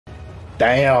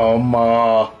Damn.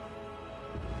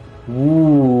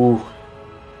 Ooh.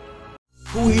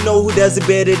 Who you know who does it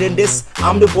better than this?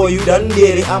 I'm the boy who done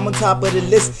get it. I'm on top of the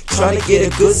list, trying to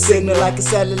get a good signal like a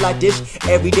satellite dish.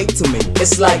 Every day to me,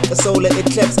 it's like a solar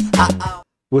eclipse.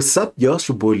 What's up, y'all? It's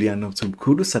your boy Leon of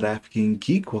Kudu,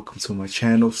 s.a.geek. Welcome to my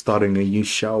channel, starting a new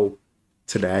show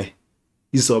today.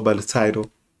 You saw by the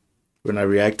title, when I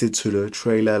reacted to the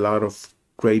trailer, a lot of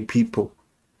great people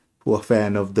who are a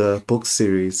fan of the book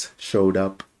series showed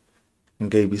up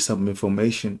and gave me some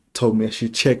information, told me I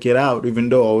should check it out, even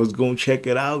though I was going to check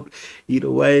it out either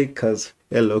way because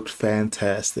it looked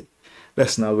fantastic.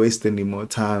 Let's not waste any more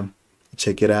time.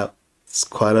 Check it out. It's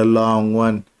quite a long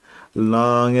one,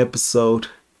 long episode.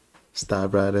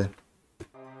 Stop right in.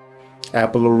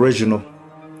 Apple Original,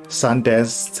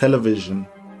 Sundance Television.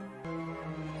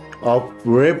 Off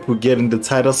rip, we're getting the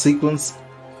title sequence.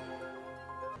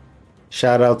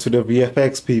 Shout out to the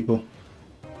VFX people.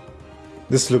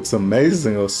 This looks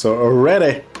amazing also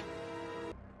already.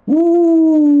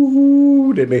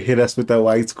 Woo! Then they hit us with that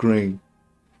widescreen.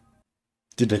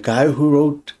 Did the guy who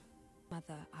wrote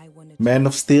Man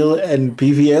of Steel and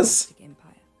BVS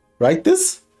write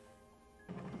this?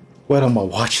 What am I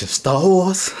watching? Star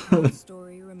Wars? That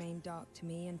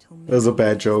was a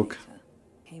bad joke.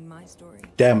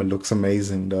 Damn, it looks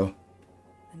amazing though.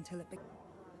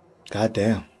 God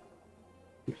damn.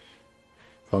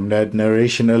 From that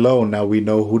narration alone, now we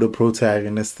know who the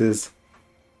protagonist is.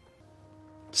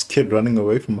 This kid running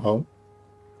away from home.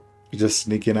 Just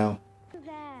sneaking out.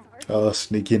 Oh,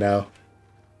 sneaking out.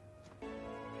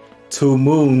 2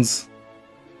 moons.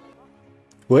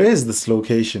 Where is this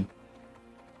location?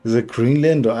 Is it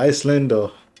Greenland or Iceland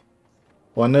or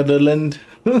Wonderland?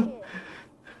 I'm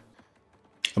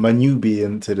a newbie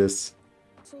into this.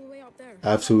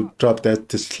 I have to drop that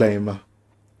disclaimer.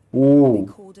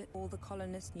 Ooh.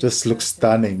 Just looks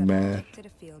stunning, man.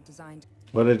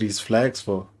 What are these flags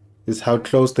for? Is how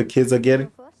close the kids are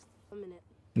getting?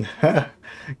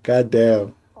 God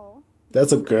damn.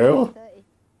 That's a girl?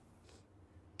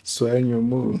 Swearing your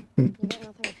moon.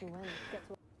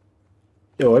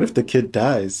 Yo, what if the kid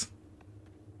dies?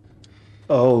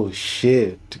 Oh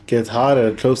shit. It gets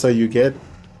harder the closer you get.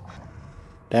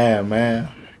 Damn, man.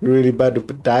 You really about to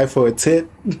die for a tit?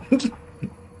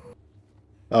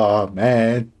 Oh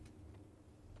man.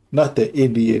 Not the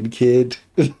Indian kid.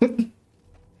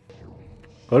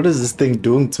 What is this thing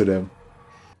doing to them?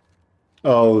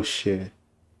 Oh shit.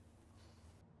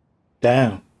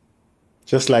 Damn.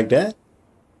 Just like that?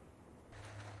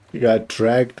 You got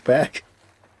dragged back.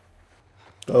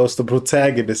 That was the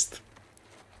protagonist.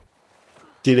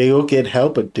 Did they go get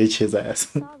help or ditch his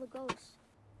ass?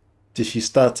 Did she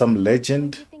start some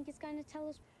legend?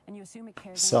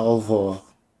 Salvo.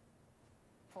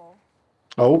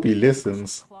 I hope he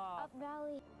listens.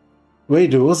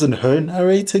 Wait, it wasn't her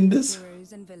narrating this?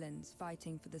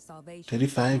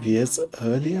 35 years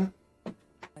earlier?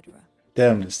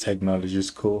 Damn, this technology is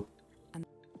cool.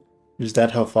 Is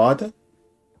that her father?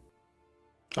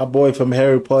 Our boy from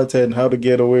Harry Potter and How to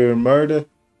Get Away with Murder?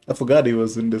 I forgot he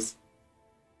was in this.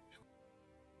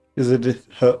 Is it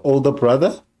her older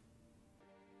brother?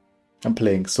 I'm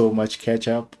playing so much catch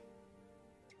up.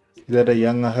 Is that a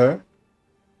younger her?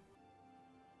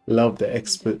 Love the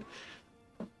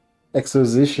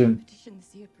exposition.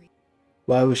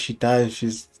 Why would she die if she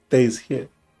stays here?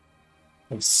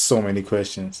 I have so many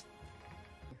questions.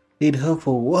 Need her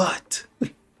for what?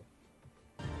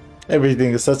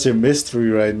 Everything is such a mystery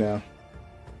right now.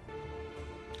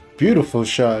 Beautiful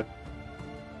shot.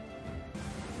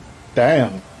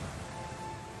 Damn.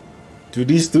 Do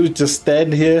these dudes just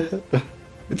stand here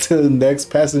until the next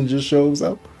passenger shows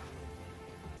up?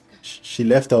 She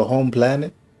left her home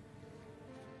planet?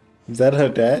 Is that her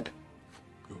dad?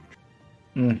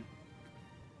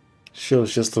 She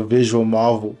was just a visual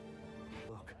marvel.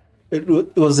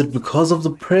 Was it because of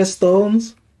the prayer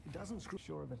stones?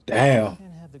 Damn.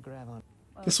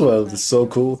 This world is so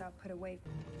cool.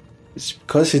 It's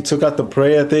because she took out the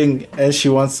prayer thing and she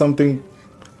wants something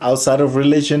outside of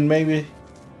religion, maybe?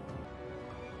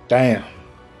 Damn.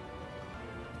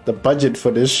 The budget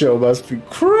for this show must be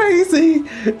crazy.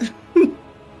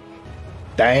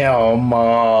 Damn.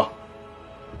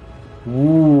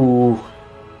 Ooh.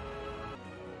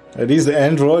 Are these the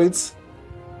androids?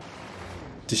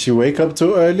 Did she wake up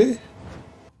too early?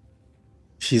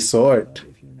 She saw it.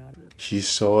 She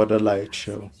saw the light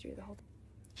show.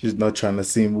 She's not trying to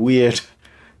seem weird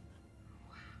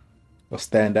or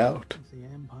stand out.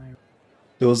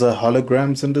 Those are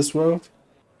holograms in this world?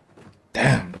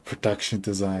 Damn, the production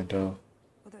design though.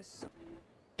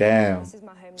 Damn.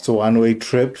 It's a one-way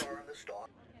trip.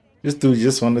 This dude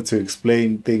just wanted to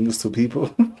explain things to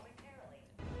people.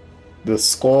 The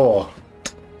score.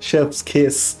 Chef's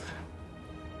kiss.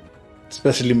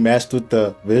 Especially matched with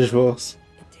the visuals.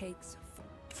 It takes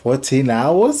 14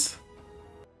 hours?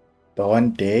 The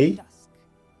one day?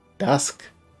 dusk. Dusk.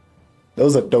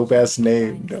 Those are dope ass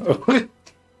names, though.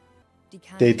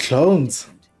 They clones.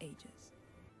 Different ages.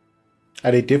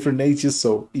 Are they different ages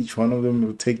so each one of them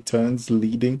will take turns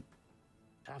leading?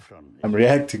 I'm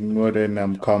reacting more than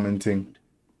I'm commenting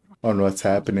on what's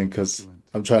happening because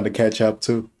I'm trying to catch up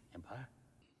too.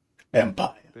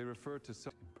 Empire.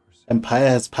 Empire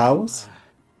has powers?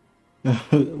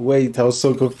 Wait, I was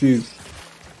so confused.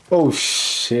 Oh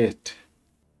shit.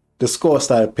 The score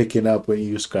started picking up when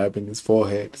you were scrubbing his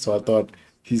forehead, so I thought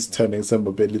he's turning some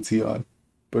ability on.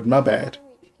 But my bad.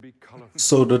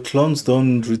 So the clones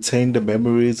don't retain the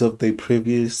memories of their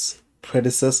previous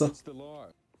predecessor?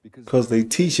 Because they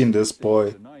teaching this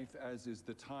boy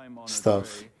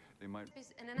stuff.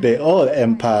 They all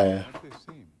Empire.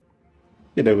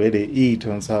 Get the way they eat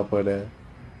on top of that.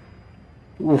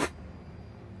 Oof.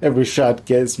 Every shot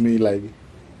gets me like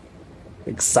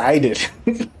excited.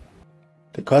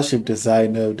 The costume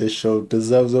designer of this show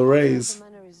deserves a raise.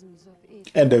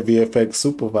 And the VFX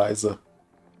supervisor.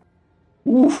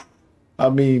 Oof. I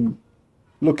mean,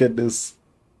 look at this.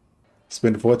 It's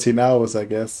been 14 hours, I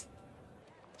guess.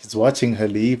 He's watching her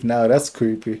leave now. That's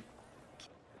creepy.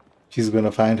 She's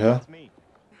gonna find her.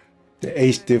 The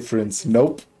age difference.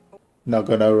 Nope. Not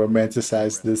gonna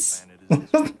romanticize this.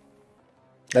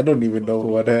 I don't even know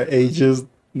what her age is.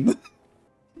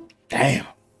 Damn.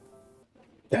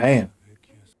 Damn.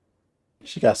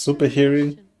 She got super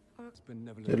hearing.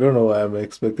 I don't know why I'm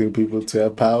expecting people to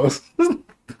have powers.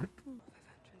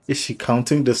 Is she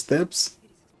counting the steps?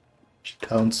 She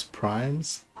counts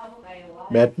primes?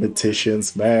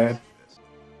 Mathematicians, man.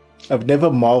 I've never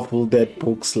marveled at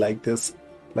books like this.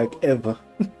 Like ever.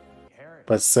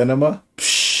 But cinema?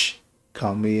 Psh,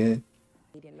 count me in.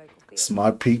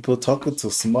 Smart people talking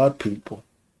to smart people.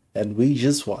 And we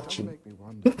just watching.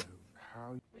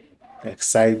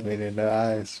 Excitement in their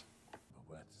eyes.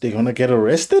 They're gonna get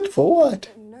arrested? For what?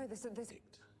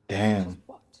 Damn.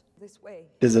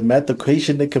 There's a math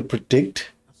equation that can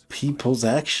predict people's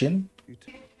action.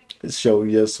 This show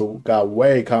just got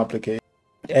way complicated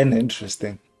and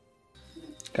interesting.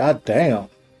 God damn.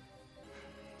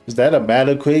 Is that a math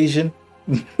equation?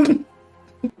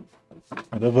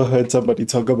 I never heard somebody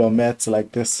talk about maths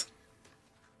like this.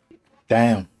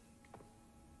 Damn.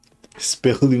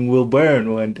 Spilling will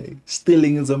burn one day.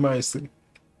 Stealing is a mercy.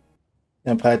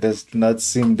 Empire does not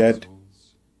seem that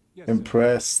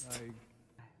impressed.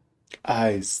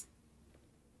 Eyes.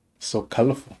 So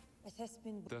colorful.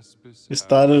 It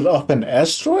started off an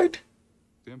asteroid?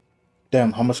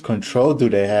 Damn, how much control do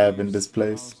they have in this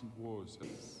place?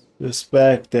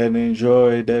 Respect and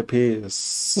enjoy their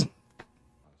peers.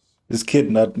 This kid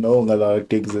not knowing a lot of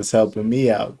things is helping me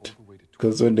out.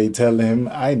 Because when they tell him,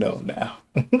 I know now.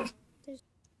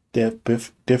 They have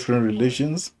different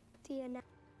religions. The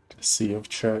Sea of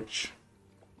Church.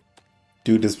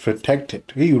 Dude is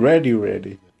protected. He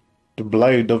ready. The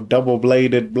blade of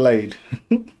double-bladed blade.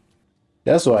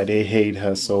 That's why they hate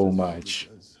her so much.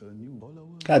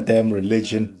 Goddamn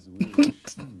religion.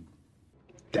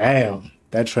 Damn,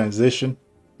 that transition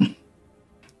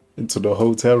into the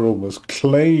hotel room was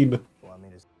clean.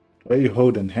 Why are you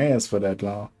holding hands for that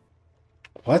long?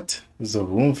 What? Is the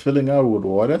room filling out with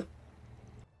water?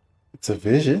 It's a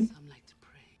vision?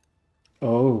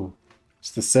 Oh, it's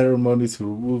the ceremony to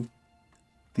remove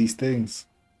these things.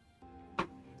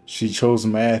 She chose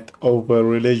math over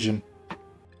religion.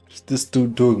 Is this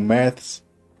dude doing maths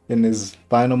in his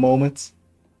final moments?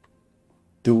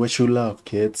 Do what you love,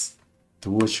 kids.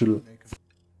 Do what you love.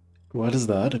 What is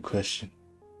the other question?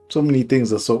 So many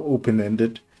things are so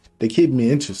open-ended. They keep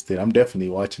me interested. I'm definitely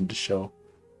watching the show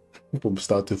from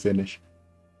start to finish.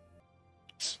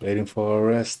 Just waiting for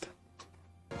arrest.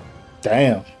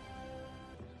 Damn.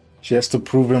 She has to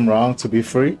prove him wrong to be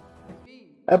free?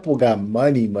 Apple got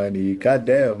money.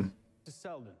 Goddamn.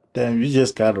 Damn, you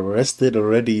just got arrested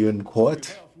already. You in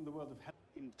court?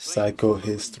 Psycho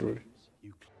history.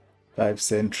 5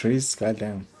 centuries?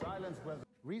 Goddamn.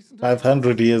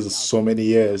 500 years is so many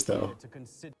years, though.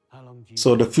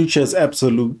 So the future is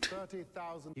absolute.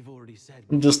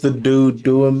 I'm just a dude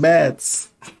doing maths.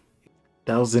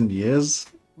 1,000 years?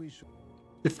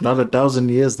 If not 1,000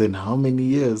 years, then how many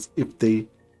years if they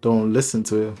don't listen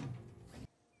to him?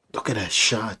 Look at that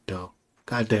shot, though.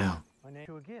 Goddamn.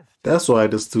 That's why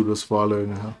this dude was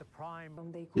following her.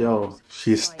 Yo,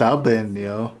 she's stubborn,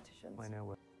 yo.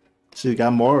 She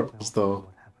got morals, though.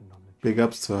 Big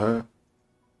ups to her.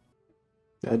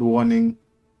 That warning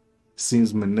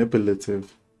seems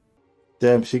manipulative.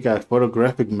 Damn, she got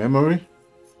photographic memory.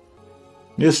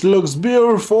 This looks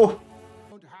beautiful.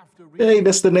 Hey,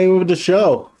 that's the name of the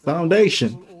show,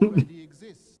 Foundation.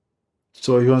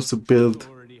 So he wants to build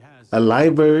a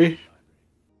library.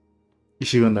 Is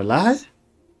she gonna lie?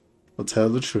 Or tell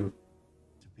the truth?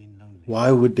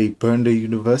 Why would they burn the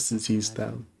universities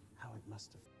down?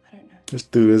 This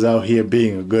dude is out here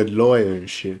being a good lawyer and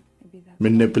shit.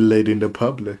 Manipulating the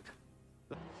public.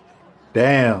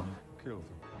 Damn.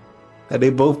 Are they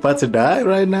both about to die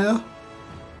right now?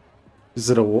 Is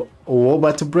it a war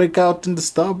about to break out in the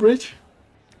Star Bridge?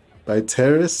 By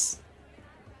terrorists?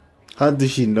 How did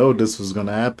she know this was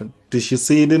gonna happen? Did she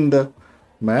see it in the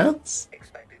maths?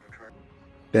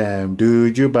 Damn,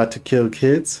 dude, you're about to kill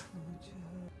kids?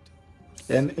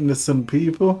 And innocent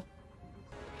people?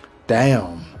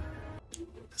 Damn.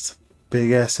 It's a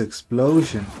big ass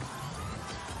explosion.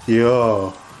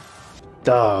 Yo.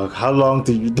 Dog, how long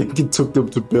do you think it took them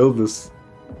to build this?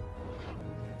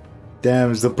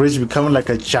 Damn, is the bridge becoming like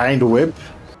a giant whip?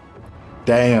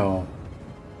 Damn.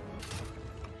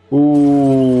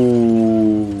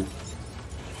 Ooh.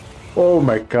 Oh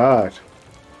my god.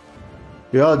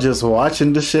 Y'all just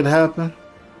watching this shit happen?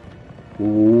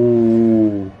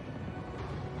 Ooh.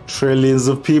 Trillions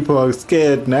of people are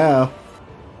scared now.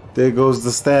 There goes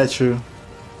the statue.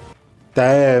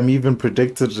 Damn, even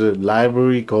predicted the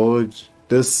library going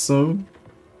this soon.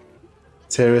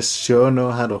 Terrorists sure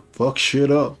know how to fuck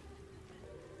shit up.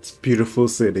 It's a beautiful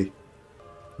city.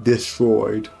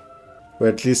 Destroyed. Or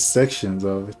at least sections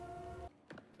of it.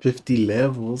 50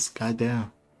 levels,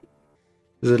 goddamn.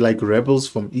 Is it like rebels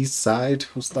from East Side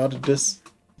who started this?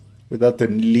 Without the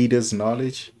leader's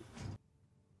knowledge?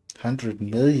 100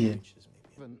 million.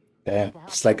 Damn,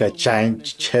 it's like a giant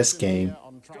chess game.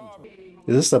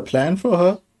 Is this a plan for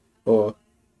her? Or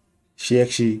she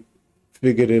actually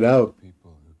figured it out?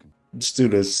 This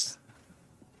dude is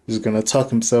gonna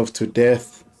talk himself to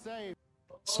death.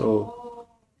 So,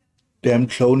 them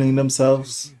cloning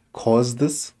themselves caused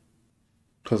this?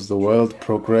 Because the world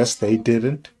progressed, they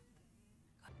didn't?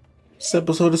 This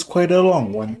episode is quite a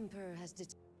long one.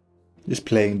 Just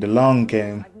playing the long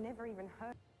game.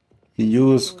 He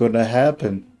knew it was gonna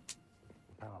happen.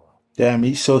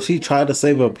 Damn, so she tried to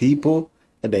save her people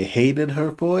and they hated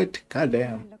her for it?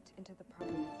 Goddamn.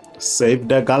 Save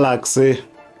the galaxy.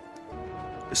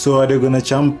 So are they gonna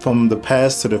jump from the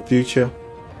past to the future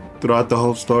throughout the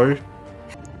whole story?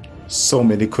 So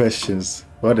many questions.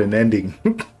 What an ending.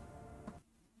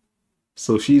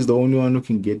 So she's the only one who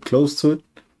can get close to it,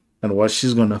 and what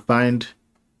she's gonna find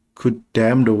could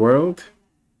damn the world?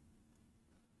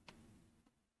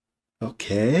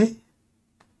 Okay.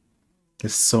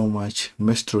 There's so much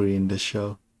mystery in the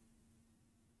show.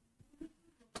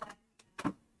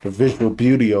 The visual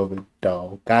beauty of it,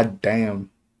 though.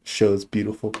 Goddamn, show is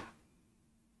beautiful.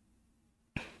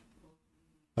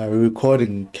 My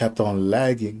recording kept on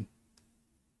lagging.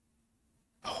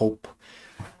 I hope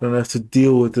I don't have to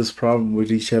deal with this problem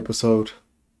with each episode.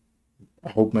 I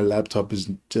hope my laptop is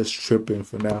just tripping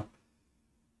for now.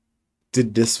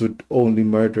 Did this with only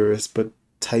murderers, but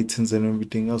Titans and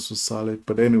everything else was solid.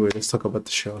 But anyway, let's talk about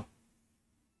the show.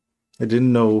 I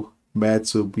didn't know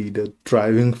Mads would be the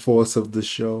driving force of the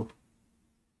show.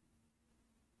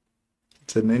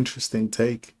 It's an interesting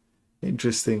take,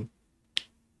 interesting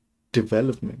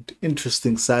development,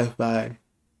 interesting sci-fi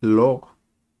lore.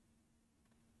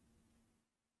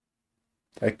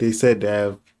 Like they said,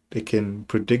 they can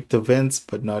predict events,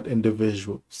 but not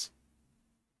individuals.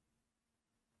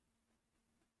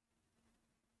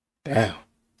 Damn.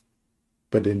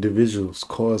 But individuals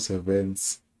cause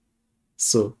events.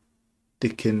 So they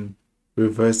can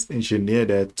reverse engineer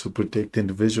that to predict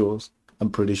individuals,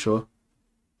 I'm pretty sure.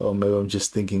 Or maybe I'm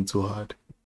just thinking too hard.